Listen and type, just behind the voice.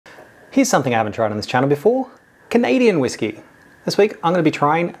Here's something I haven't tried on this channel before, Canadian whiskey. This week I'm going to be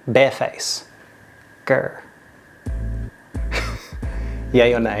trying Bearface. Grr.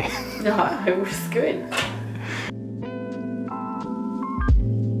 Yay or nay? No, it was good.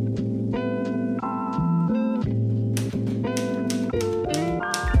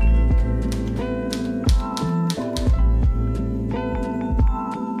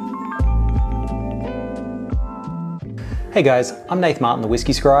 Hey guys, I'm Nath Martyn, the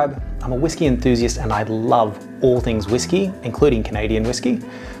Whisky Scribe. I'm a whiskey enthusiast and I love all things whiskey, including Canadian whiskey.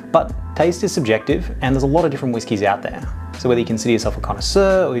 But taste is subjective and there's a lot of different whiskies out there. So whether you consider yourself a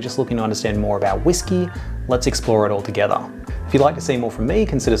connoisseur or you're just looking to understand more about whiskey, let's explore it all together. If you'd like to see more from me,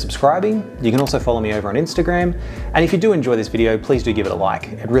 consider subscribing. You can also follow me over on Instagram. And if you do enjoy this video, please do give it a like.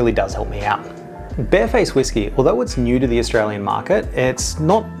 It really does help me out. Bearface Whisky, although it's new to the Australian market, it's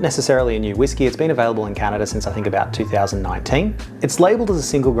not necessarily a new whiskey. It's been available in Canada since I think about 2019. It's labelled as a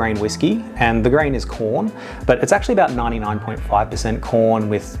single grain whiskey and the grain is corn, but it's actually about 99.5% corn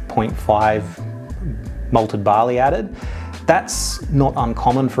with 0.5 malted barley added. That's not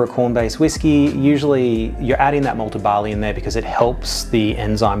uncommon for a corn-based whiskey. Usually you're adding that malted barley in there because it helps the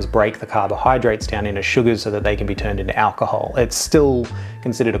enzymes break the carbohydrates down into sugars so that they can be turned into alcohol. It's still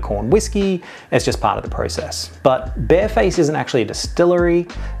considered a corn whiskey, it's just part of the process. But Bearface isn't actually a distillery.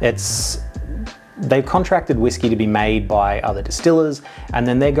 They've contracted whiskey to be made by other distillers and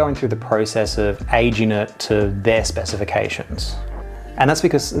then they're going through the process of aging it to their specifications. And that's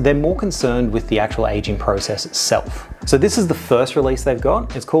because they're more concerned with the actual aging process itself. So this is the first release they've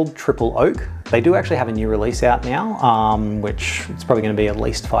got. It's called Triple Oak. They do actually have a new release out now, which it's probably going to be at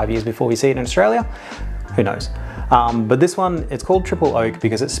least 5 years before we see it in Australia. Who knows? But this one, it's called Triple Oak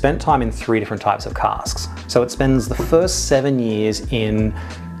because it spent time in 3 different types of casks. So it spends the first 7 years in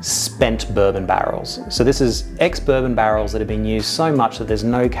spent bourbon barrels. So this is ex-bourbon barrels that have been used so much that there's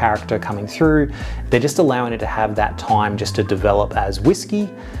no character coming through. They're just allowing it to have that time just to develop as whiskey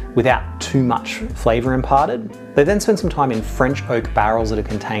without too much flavour imparted. They then spend some time in French oak barrels that have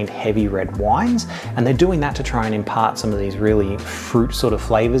contained heavy red wines, and they're doing that to try and impart some of these really fruit sort of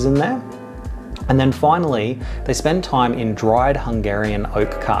flavours in there. And then finally, they spend time in dried Hungarian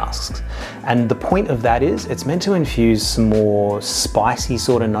oak casks. And the point of that is, it's meant to infuse some more spicy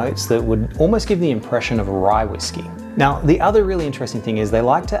sort of notes that would almost give the impression of rye whiskey. Now, the other really interesting thing is they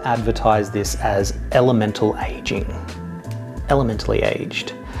like to advertise this as elemental aging. Elementally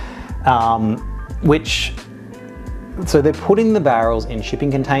aged. So they're putting the barrels in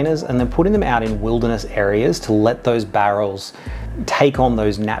shipping containers and they're putting them out in wilderness areas to let those barrels take on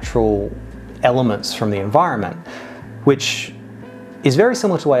those natural elements from the environment, which is very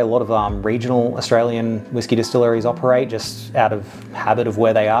similar to the way a lot of regional Australian whiskey distilleries operate, just out of habit of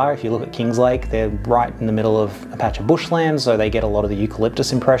where they are. If you look at Kingslake, they're right in the middle of a patch of bushland, so they get a lot of the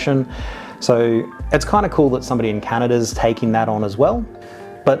eucalyptus impression. So it's kind of cool that somebody in Canada's taking that on as well.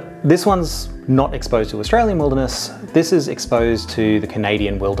 But this one's not exposed to Australian wilderness, this is exposed to the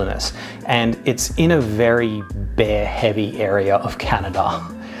Canadian wilderness, and it's in a very bear-heavy area of Canada.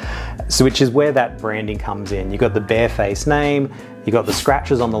 So which is where that branding comes in. You've got the Bearface name, you've got the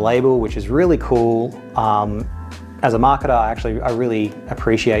scratches on the label, which is really cool. As a marketer, I really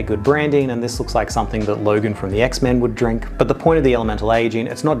appreciate good branding, and this looks like something that Logan from the X-Men would drink. But the point of the elemental aging,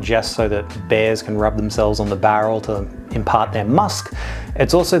 it's not just so that bears can rub themselves on the barrel to impart their musk,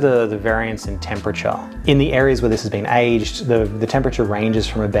 it's also the variance in temperature. In the areas where this has been aged, the temperature ranges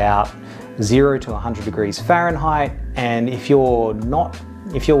from about 0 to 100 degrees Fahrenheit, and if you're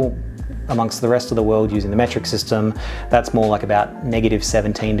amongst the rest of the world using the metric system, that's more like about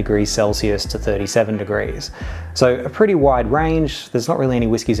 -17 degrees Celsius to 37 degrees. So a pretty wide range. There's not really any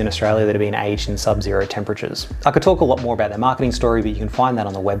whiskies in Australia that have been aged in sub-zero temperatures. I could talk a lot more about their marketing story, but you can find that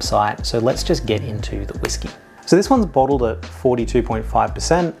on the website. So let's just get into the whiskey. So this one's bottled at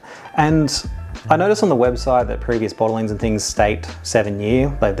 42.5%, and I noticed on the website that previous bottlings and things state 7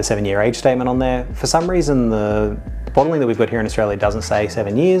 year, like the 7-year age statement on there. For some reason, the bottling that we've got here in Australia doesn't say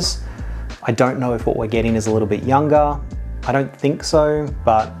 7 years. I don't know if what we're getting is a little bit younger. I don't think so,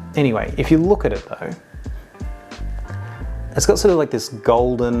 but anyway, if you look at it though, it's got sort of like this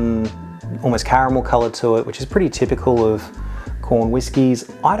golden, almost caramel color to it, which is pretty typical of corn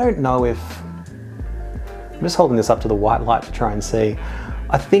whiskies. I don't know if, I'm just holding this up to the white light to try and see.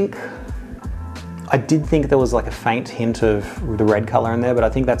 I did think there was like a faint hint of the red color in there, but I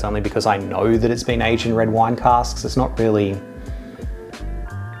think that's only because I know that it's been aged in red wine casks. There's not really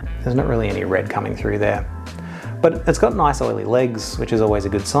any red coming through there. But it's got nice oily legs, which is always a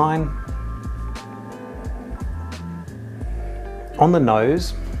good sign. On the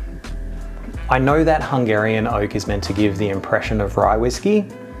nose, I know that Hungarian oak is meant to give the impression of rye whiskey,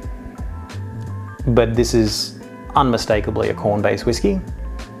 but this is unmistakably a corn-based whiskey.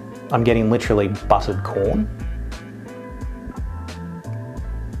 I'm getting literally buttered corn.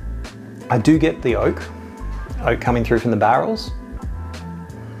 I do get the oak coming through from the barrels.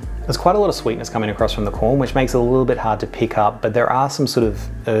 There's quite a lot of sweetness coming across from the corn, which makes it a little bit hard to pick up, but there are some sort of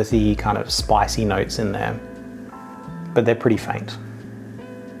earthy, kind of spicy notes in there, but they're pretty faint.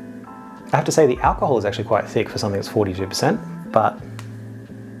 I have to say the alcohol is actually quite thick for something that's 42%, but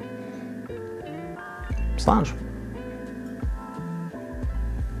slange.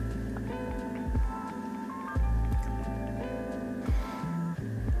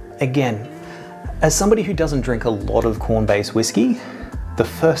 Again, as somebody who doesn't drink a lot of corn-based whiskey, the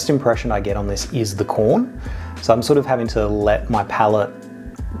first impression I get on this is the corn. So I'm sort of having to let my palate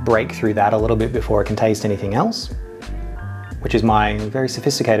break through that a little bit before I can taste anything else, which is my very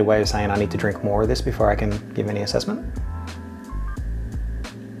sophisticated way of saying I need to drink more of this before I can give any assessment.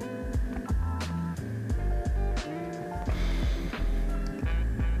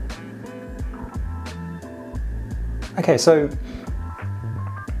 Okay, so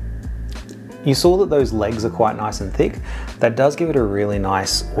you saw that those legs are quite nice and thick. That does give it a really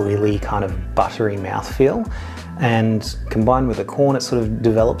nice, oily, kind of buttery mouthfeel. And combined with the corn, it sort of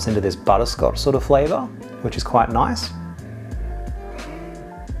develops into this butterscotch sort of flavour, which is quite nice.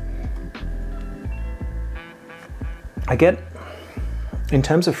 I get, in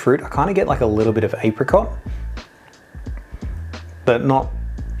terms of fruit, I kind of get like a little bit of apricot, but not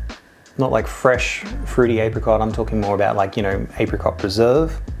like fresh fruity apricot. I'm talking more about like, you know, apricot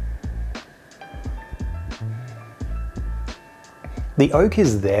preserve. The oak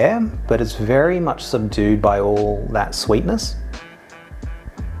is there, but it's very much subdued by all that sweetness.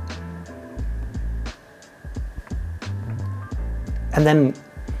 And then,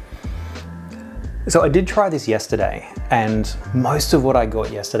 so I did try this yesterday, and most of what I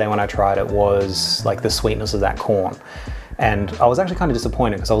got yesterday when I tried it was like the sweetness of that corn. And I was actually kind of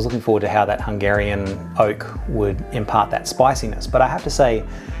disappointed because I was looking forward to how that Hungarian oak would impart that spiciness. But I have to say,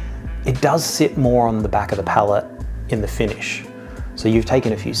 it does sit more on the back of the palate in the finish. So you've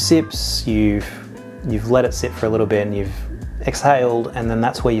taken a few sips, you've let it sit for a little bit, and you've exhaled, and then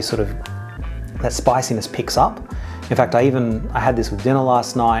that's where you sort of, that spiciness picks up. In fact, I had this with dinner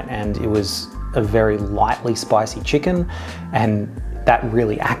last night, and it was a very lightly spicy chicken, and that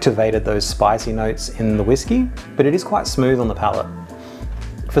really activated those spicy notes in the whiskey, but it is quite smooth on the palate.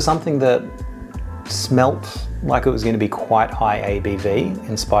 For something that smelt like it was going to be quite high ABV,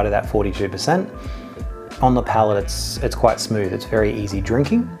 in spite of that 42%, on the palate, it's quite smooth. It's very easy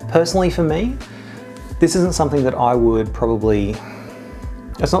drinking. Personally for me, this isn't something that I would probably,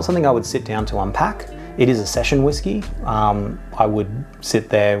 it's not something I would sit down to unpack. It is a session whiskey. I would sit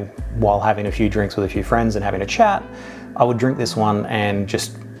there while having a few drinks with a few friends and having a chat. I would drink this one and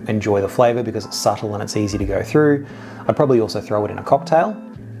just enjoy the flavor because it's subtle and it's easy to go through. I'd probably also throw it in a cocktail,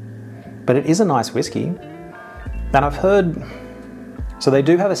 but it is a nice whiskey. And I've heard, so they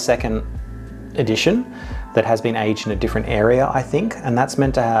do have a second edition that has been aged in a different area, I think, and that's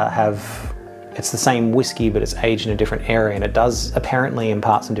meant to have, it's the same whiskey, but it's aged in a different area, and it does apparently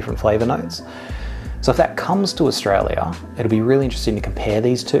impart some different flavor notes. So if that comes to Australia, it'll be really interesting to compare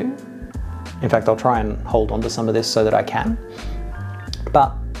these two. In fact, I'll try and hold on to some of this so that I can.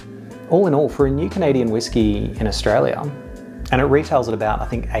 But all in all, for a new Canadian whiskey in Australia, and it retails at about, I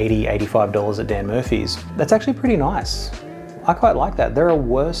think, $80, $85 at Dan Murphy's, that's actually pretty nice. I quite like that. There are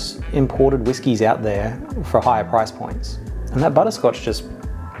worse imported whiskies out there for higher price points. And that butterscotch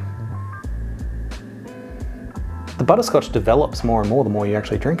the butterscotch develops more and more the more you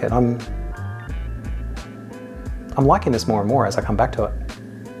actually drink it. I'm liking this more and more as I come back to it.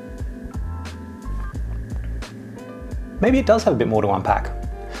 Maybe it does have a bit more to unpack.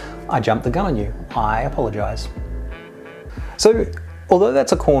 I jumped the gun on you. I apologize. So, although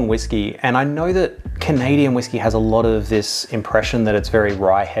that's a corn whiskey, and I know that Canadian whiskey has a lot of this impression that it's very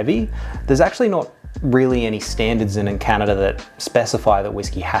rye heavy, there's actually not really any standards in Canada that specify that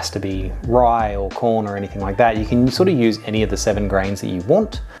whiskey has to be rye or corn or anything like that. You can sort of use any of the 7 grains that you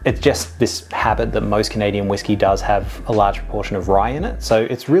want. It's just this habit that most Canadian whiskey does have a large proportion of rye in it. So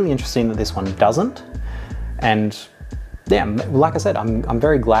it's really interesting that this one doesn't. And yeah, like I said, I'm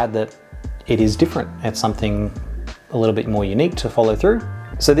very glad that it is different. It's something a little bit more unique to follow through.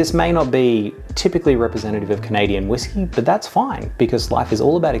 So this may not be typically representative of Canadian whiskey, but that's fine because life is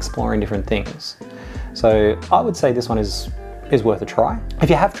all about exploring different things. So I would say this one is worth a try. If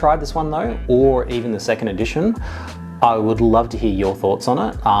you have tried this one though, or even the second edition, I would love to hear your thoughts on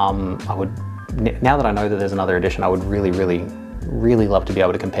it. Now that I know that there's another edition, I would really love to be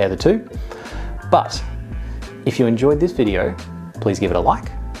able to compare the two. But if you enjoyed this video, please give it a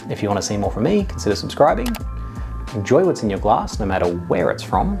like. If you want to see more from me, consider subscribing. Enjoy what's in your glass, no matter where it's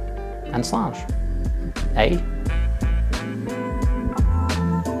from, and slange. Eh?